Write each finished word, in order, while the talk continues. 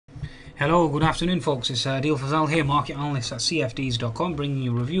Hello, good afternoon folks, it's Adil Fazal here, market analyst at CFDs.com, bringing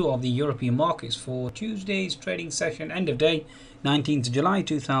you a review of the European markets for Tuesday's trading session, end of day, 19th of July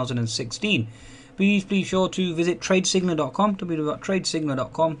 2016. Please be sure to visit tradesignal.com,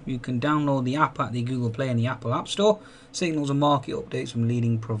 www.tradesignal.com. You can download the app at the Google Play and the Apple App Store. Signals and market updates from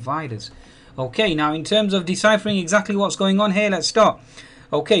leading providers. Okay, now in terms of deciphering exactly what's going on here, let's start.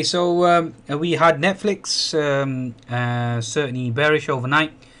 Okay, so we had Netflix certainly bearish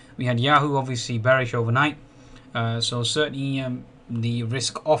overnight. We had Yahoo obviously bearish overnight. So certainly the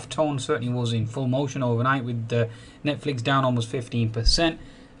risk off tone certainly was in full motion overnight, with Netflix down almost 15%.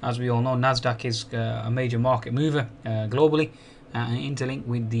 As we all know, Nasdaq is a major market mover globally, and interlinked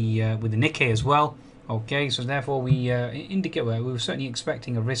with the Nikkei as well. Okay, so therefore we indicate we were certainly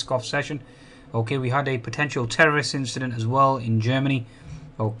expecting a risk off session. Okay, we had a potential terrorist incident as well in Germany.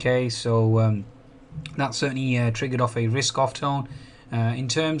 Okay, so that certainly triggered off a risk off tone. In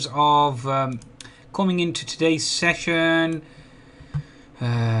terms of coming into today's session,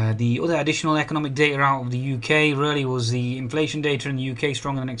 the other additional economic data out of the UK really was the inflation data in the UK,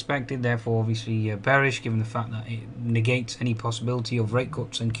 stronger than expected, therefore obviously bearish, given the fact that it negates any possibility of rate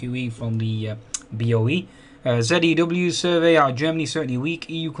cuts and QE from the BOE. ZEW survey out of Germany certainly weak.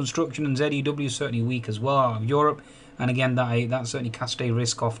 EU construction and ZEW certainly weak as well out of Europe. And again, that certainly cast a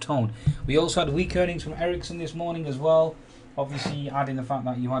risk off tone. We also had weak earnings from Ericsson this morning as well. Obviously, adding the fact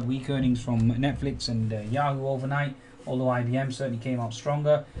that you had weak earnings from Netflix and Yahoo overnight, although IBM certainly came out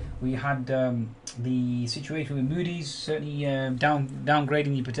stronger. We had the situation with Moody's certainly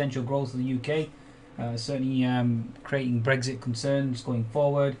downgrading the potential growth of the UK, certainly creating Brexit concerns going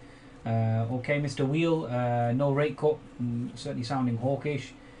forward. Okay, Mr. Wheel, no rate cut, certainly sounding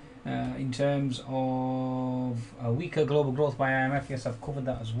hawkish. In terms of weaker global growth by IMF, yes, I've covered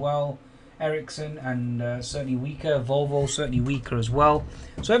that as well. Ericsson and certainly weaker. Volvo certainly weaker as well.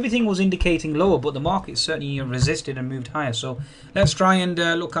 So everything was indicating lower, but the market certainly resisted and moved higher. So let's try and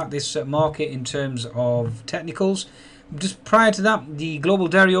look at this market in terms of technicals. Just prior to that, the global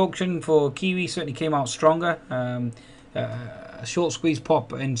dairy auction for Kiwi certainly came out stronger. A short squeeze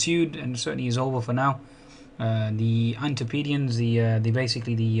pop ensued and certainly is over for now. The Antipodeans,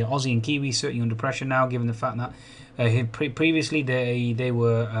 basically the Aussie and Kiwi certainly under pressure now, given the fact that previously they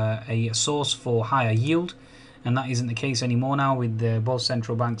were a source for higher yield, and that isn't the case anymore now, with both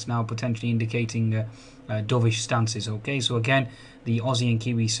central banks now potentially indicating dovish stances. Okay, so again, the Aussie and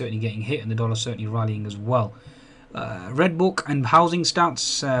Kiwi certainly getting hit, and the dollar certainly rallying as well. Red Book and housing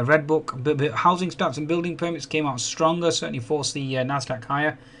stats. Housing stats and building permits came out stronger, certainly forced the Nasdaq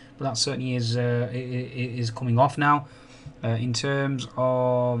higher, but that certainly is coming off now. In terms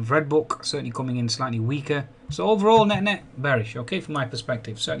of Red Book, certainly coming in slightly weaker. So overall, net bearish, okay, from my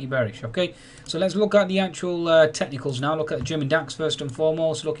perspective, certainly bearish, okay. So let's look at the actual technicals now. Look at the German DAX first and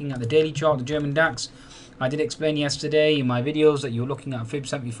foremost. Looking at the daily chart, the German DAX. I did explain yesterday in my videos that you're looking at fib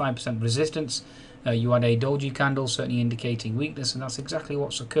 75% resistance. You had a doji candle certainly indicating weakness, and that's exactly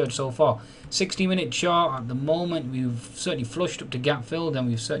what's occurred so far. 60-minute chart at the moment, we've certainly flushed up to gap fill, then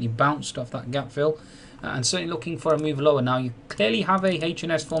we've certainly bounced off that gap fill, and certainly looking for a move lower. Now you clearly have a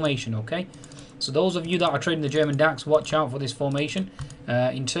H&S formation, okay. So those of you that are trading the German DAX, watch out for this formation.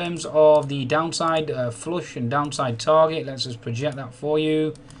 In terms of the downside flush and downside target, let's just project that for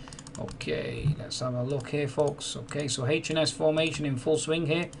you. Okay, let's have a look here, folks. Okay, so H&S formation in full swing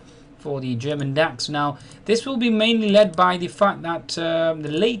here for the German DAX. Now, this will be mainly led by the fact that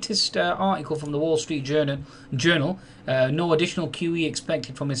the latest article from the Wall Street Journal, no additional QE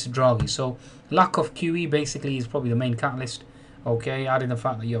expected from Mr. Draghi. So, lack of QE basically is probably the main catalyst. Okay, adding the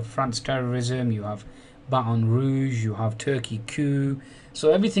fact that you have France terrorism, you have Baton Rouge, you have Turkey coup.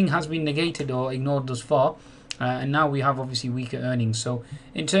 So everything has been negated or ignored thus far. And now we have obviously weaker earnings. So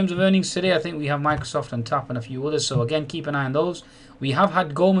in terms of earnings today, I think we have Microsoft and TAP and a few others. So again, keep an eye on those. We have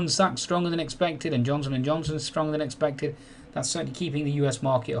had Goldman Sachs stronger than expected and Johnson & Johnson stronger than expected. That's certainly keeping the US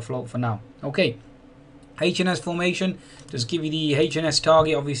market afloat for now. Okay. H&S formation, just give you the H&S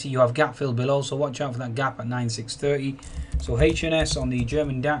target. Obviously you have gap fill below, so watch out for that gap at 9630. So H&S on the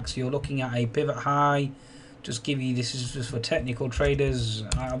German DAX, you're looking at a pivot high. Just give you, this is just for technical traders.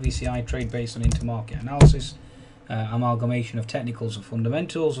 Obviously I trade based on intermarket analysis, amalgamation of technicals and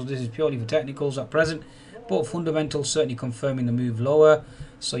fundamentals. So this is purely for technicals at present, but fundamentals certainly confirming the move lower.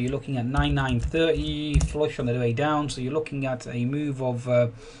 So you're looking at 9930 flush on the way down. So you're looking at a move of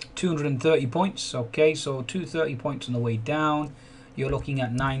 230 points. Okay, so 230 points on the way down. You're looking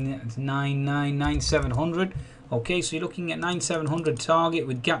at 9700. Okay, so you're looking at 9700 target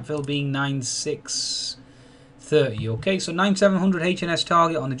with gap fill being 9630. 30. Okay, so 9700 HNS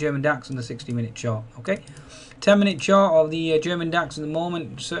target on the German DAX on the 60-minute chart. Okay, 10-minute chart of the German DAX at the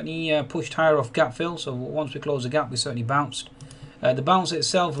moment certainly pushed higher off gap fill. So once we close the gap, we certainly bounced. The bounce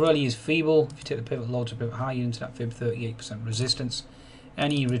itself really is feeble. If you take the pivot low to pivot high, you're into that fib 38% resistance.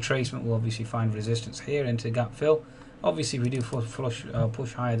 Any retracement will obviously find resistance here into gap fill. Obviously, if we do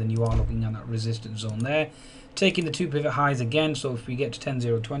push higher, then you are looking at that resistance zone there. Taking the two pivot highs again, so if we get to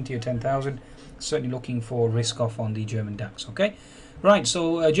 10,020 or 10,000, certainly looking for risk off on the German DAX. Okay, right,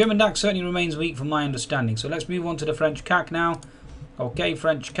 so German DAX certainly remains weak from my understanding. So let's move on to the French CAC now. Okay,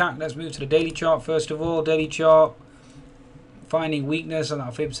 French CAC, let's move to the daily chart first of all. Daily chart finding weakness on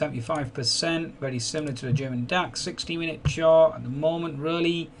that fib 75%, very similar to the German DAX. 60-minute chart at the moment,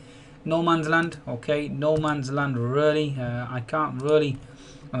 really no man's land. Okay, no man's land really. I can't really,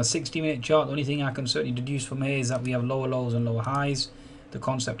 on a 60-minute chart, the only thing I can certainly deduce from here is that we have lower lows and lower highs. The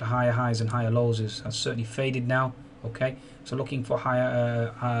concept of higher highs and higher lows has certainly faded now. Okay, so looking for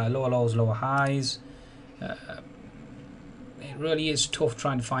higher, lower lows, lower highs. It really is tough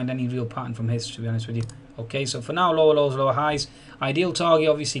trying to find any real pattern from history, to be honest with you. Okay, so for now, lower lows, lower highs. Ideal target,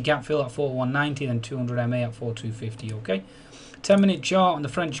 obviously, gap fill at 4190, then 200 MA at 4250. Okay, 10-minute chart on the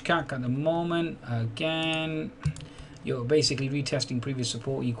French CAC at the moment. Again, you're basically retesting previous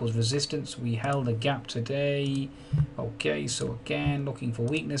support equals resistance. We held a gap today. Okay, so again, looking for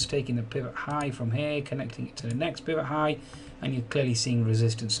weakness, taking the pivot high from here, connecting it to the next pivot high, and you're clearly seeing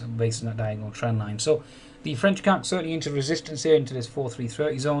resistance based on that diagonal trend line. So the French CAC certainly into resistance here, into this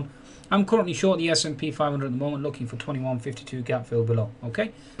 4330 zone. I'm currently short the S&P 500 at the moment, looking for 2152 gap fill below.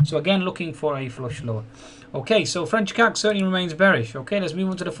 Okay, so again, looking for a flush lower. Okay, so French CAC certainly remains bearish. Okay, let's move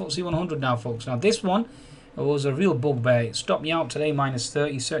on to the FTSE 100 now, folks. Now this one was a real bugbear. It stopped me out today, minus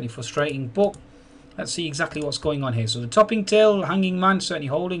 30, certainly frustrating, but let's see exactly what's going on here. So the topping tail, hanging man, certainly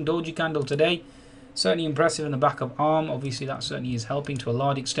holding. Doji candle today, certainly impressive in the back of arm. Obviously that certainly is helping to a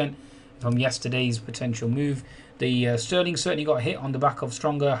large extent from yesterday's potential move. The sterling certainly got hit on the back of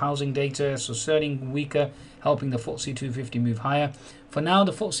stronger housing data, so sterling weaker, helping the FTSE 250 move higher. For now,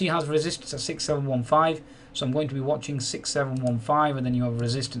 the FTSE has resistance at 6715, so I'm going to be watching 6715, and then you have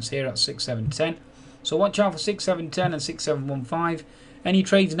resistance here at 6710. So watch out for 6710 and 6715. Any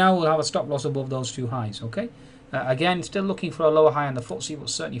trades now will have a stop loss above those two highs. Okay. Again, still looking for a lower high on the FTSE, but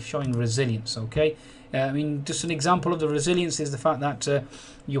certainly showing resilience. Okay. I mean, just an example of the resilience is the fact that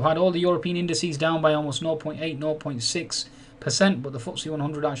you had all the European indices down by almost 0.8, 0.6%, but the FTSE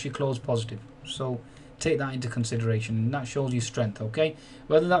 100 actually closed positive. So take that into consideration, and that shows you strength. Okay,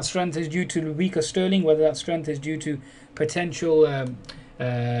 whether that strength is due to weaker sterling, whether that strength is due to potential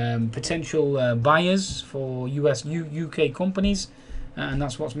buyers for UK companies, and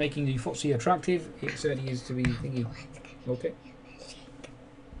that's what's making the FTSE attractive. It certainly is to be thinking. Okay.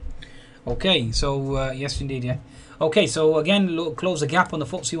 Okay, so yes indeed, yeah. Okay, so again, look, close the gap on the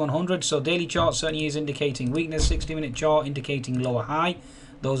FTSE 100. So daily chart certainly is indicating weakness. 60-minute chart indicating lower high.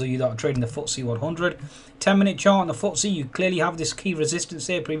 Those of you that are trading the FTSE 100. 10-minute chart on the FTSE, you clearly have this key resistance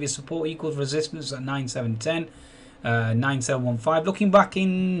here. Previous support equals resistance at 9710, 9715. Looking back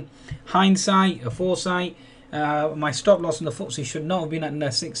in hindsight, foresight, my stop loss on the FTSE should not have been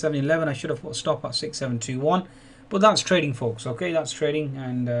at 6711. I should have put a stop at 6721. But that's trading, folks. Okay, that's trading,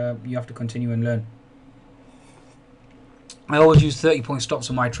 and you have to continue and learn. I always use 30-point stops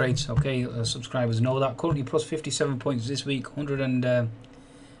on my trades. Okay, subscribers know that. Currently plus 57 points this week,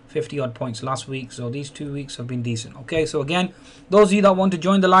 150 odd points last week. So these 2 weeks have been decent. Okay, so again, those of you that want to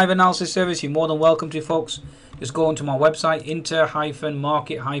join the live analysis service, you're more than welcome to, folks. Just go onto my website,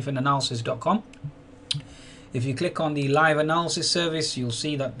 inter-market-analysis.com. If you click on the live analysis service, you'll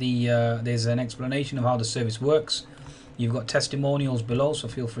see that there's an explanation of how the service works. You've got testimonials below, so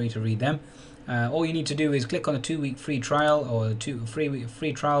feel free to read them. All you need to do is click on the 2-week free trial or the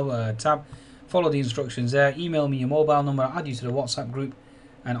free trial tab. Follow the instructions there. Email me your mobile number. I'll add you to the WhatsApp group,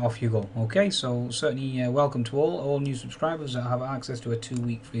 and off you go. Okay, so certainly welcome to all new subscribers that have access to a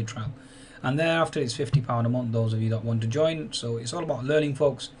 2-week free trial. And thereafter, it's £50 a month. Those of you that want to join. So it's all about learning,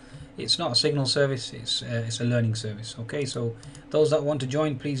 folks. It's not a signal service, it's a learning service. Okay, so those that want to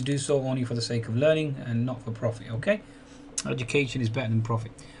join, please do so only for the sake of learning and not for profit. Okay, education is better than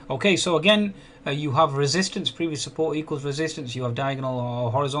profit. Okay, so again, you have resistance, previous support equals resistance. You have diagonal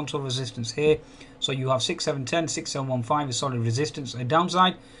or horizontal resistance here. So you have 6710, 6715 is solid resistance. A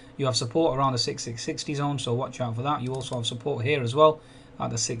downside, you have support around the 6660 zone, so watch out for that. You also have support here as well at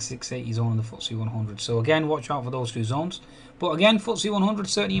the 6680 zone on the FTSE 100. So again, watch out for those two zones. But again, FTSE 100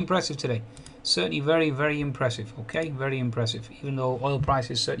 certainly impressive today. Certainly very, very impressive. Okay, very impressive. Even though oil price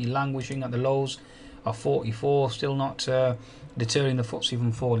is certainly languishing at the lows of 44, still not deterring the FTSE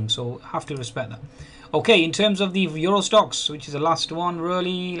from falling. So have to respect that. Okay, in terms of the Euro stocks, which is the last one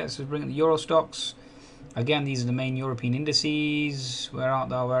really, let's just bring up the Euro stocks. Again, these are the main European indices. Where art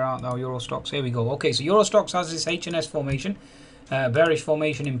thou, Euro stocks? Here we go. Okay, so Euro stocks has this H&S formation, bearish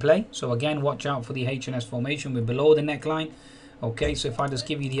formation in play. So again, watch out for the H&S formation. We're below the neckline. Okay, so if I just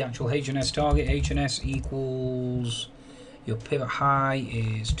give you the actual H&S target, H&S equals your pivot high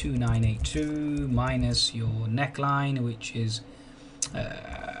is 2982 minus your neckline, which is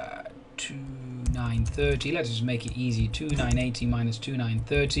 2930. Let's just make it easy. 2980 minus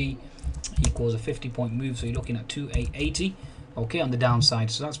 2930 equals a 50-point move, so you're looking at 2880. Okay, on the downside.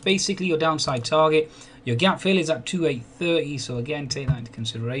 So that's basically your downside target. Your gap fill is at 2830, so again take that into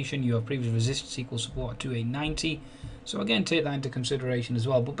consideration. Your previous resistance equals support at 2890, so again take that into consideration as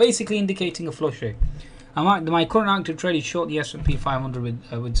well. But basically indicating a flush here. My current active trade is short the S&P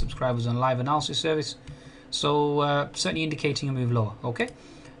 500 with subscribers on live analysis service, so certainly indicating a move lower. Okay.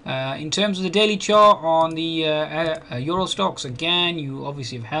 In terms of the daily chart on the Euro stocks, again, you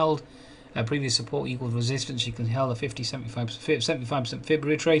obviously have held previous support equals resistance. You can held a 75% fib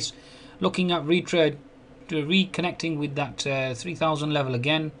retrace. Looking at reconnecting with that 3000 level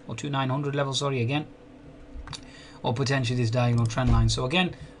again, or 2900 level, sorry, again, or potentially this diagonal trend line. So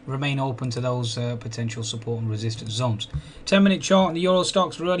again, remain open to those potential support and resistance zones. 10-minute chart on the Euro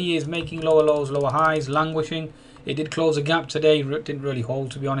stocks really is making lower lows, lower highs, languishing. It did close a gap today, didn't really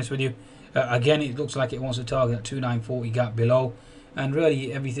hold, to be honest with you. Again, it looks like it wants to target that 2940 gap below. And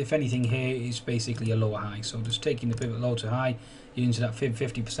really, if anything here, is basically a lower high. So just taking the pivot low to high, you're into that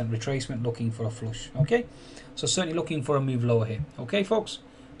 50% retracement, looking for a flush. Okay, so certainly looking for a move lower here. Okay, folks,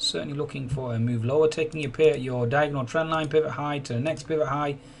 certainly looking for a move lower, taking your diagonal trend line pivot high to the next pivot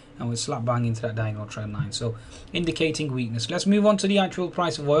high, and we'll slap bang into that diagonal trend line. So indicating weakness. Let's move on to the actual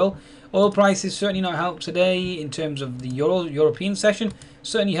price of oil. Oil prices certainly not helped today in terms of the European session.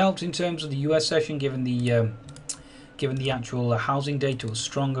 Certainly helped in terms of the US session, given the actual housing data was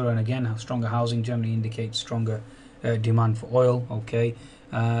stronger, and again, stronger housing generally indicates stronger demand for oil. Okay,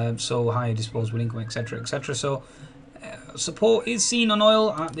 so higher disposable income, etc., etc. So support is seen on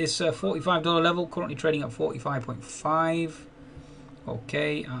oil at this $45 level, currently trading at 45.5.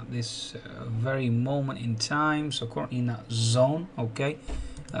 Okay, at this very moment in time, so currently in that zone. Okay,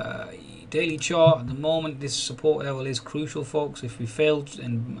 daily chart at the moment, this support level is crucial, folks. If we fail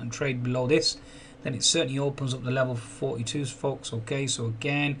and trade below this, then it certainly opens up the level for 42s, folks. Okay, so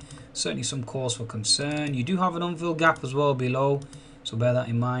again, certainly some cause for concern. You do have an unfilled gap as well below, so bear that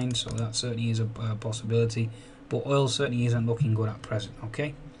in mind. So that certainly is a possibility, but oil certainly isn't looking good at present.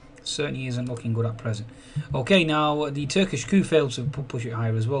 Okay, certainly isn't looking good at present. Okay, now the Turkish coup failed to push it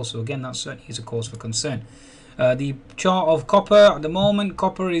higher as well, so again, that certainly is a cause for concern. The chart of copper at the moment,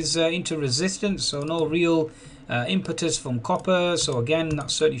 copper is into resistance, so no real impetus from copper, so again, that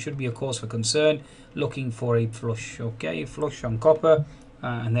certainly should be a cause for concern. Looking for a flush. Okay, flush on copper,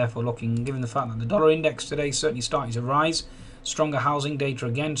 and therefore looking, given the fact that the dollar index today certainly starting to rise, stronger housing data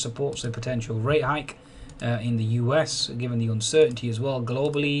again supports the potential rate hike in the US, given the uncertainty as well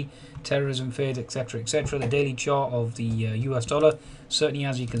globally, terrorism fears, etc., etc. The daily chart of the US dollar certainly,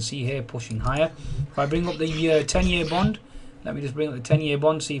 as you can see here, pushing higher. If I bring up the 10-year bond, let me just bring up the 10-year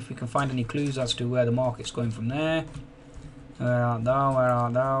bond, see if we can find any clues as to where the market's going from there. Where art thou? Where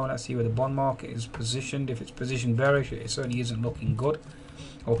art thou? Let's see where the bond market is positioned. If it's positioned bearish, it certainly isn't looking good.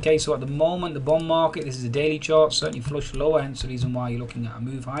 Okay, so at the moment, the bond market, this is the daily chart, certainly flush lower, hence the reason why you're looking at a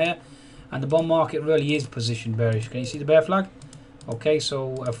move higher. And the bond market really is positioned bearish. Can you see the bear flag? Okay,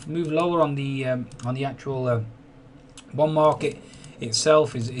 so a move lower on the actual bond market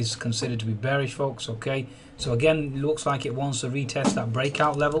itself is considered to be bearish, folks. Okay, so again, it looks like it wants to retest that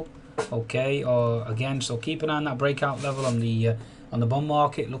breakout level. Okay, or again, so keep an eye on that breakout level on the bond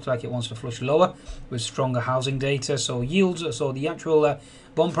market. It looks like it wants to flush lower with stronger housing data. So yields, so the actual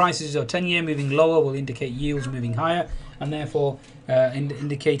bond prices of 10-year moving lower will indicate yields moving higher, and therefore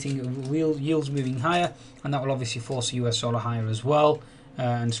indicating yields moving higher, and that will obviously force the US dollar higher as well.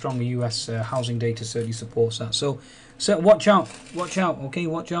 And stronger US housing data certainly supports that. So watch out. Okay,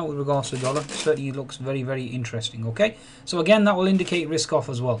 watch out with regards to the dollar. Certainly looks very, very interesting. Okay, so again, that will indicate risk off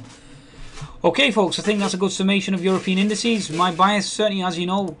as well. Okay, folks, I think that's a good summation of European indices. My bias certainly, as you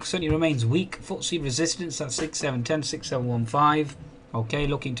know, certainly remains weak. FTSE resistance at 6710, 6715. Okay,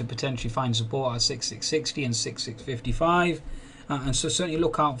 looking to potentially find support at 6660 and 6655. And so certainly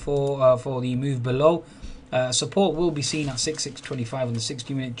look out for the move below. Support will be seen at 6625 on the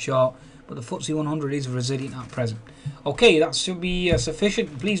 60-minute chart, but the FTSE 100 is resilient at present. Okay, that should be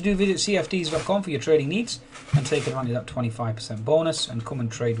sufficient. Please do visit cfds.com for your trading needs and take advantage of that 25% bonus and come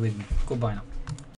and trade with me. Goodbye now.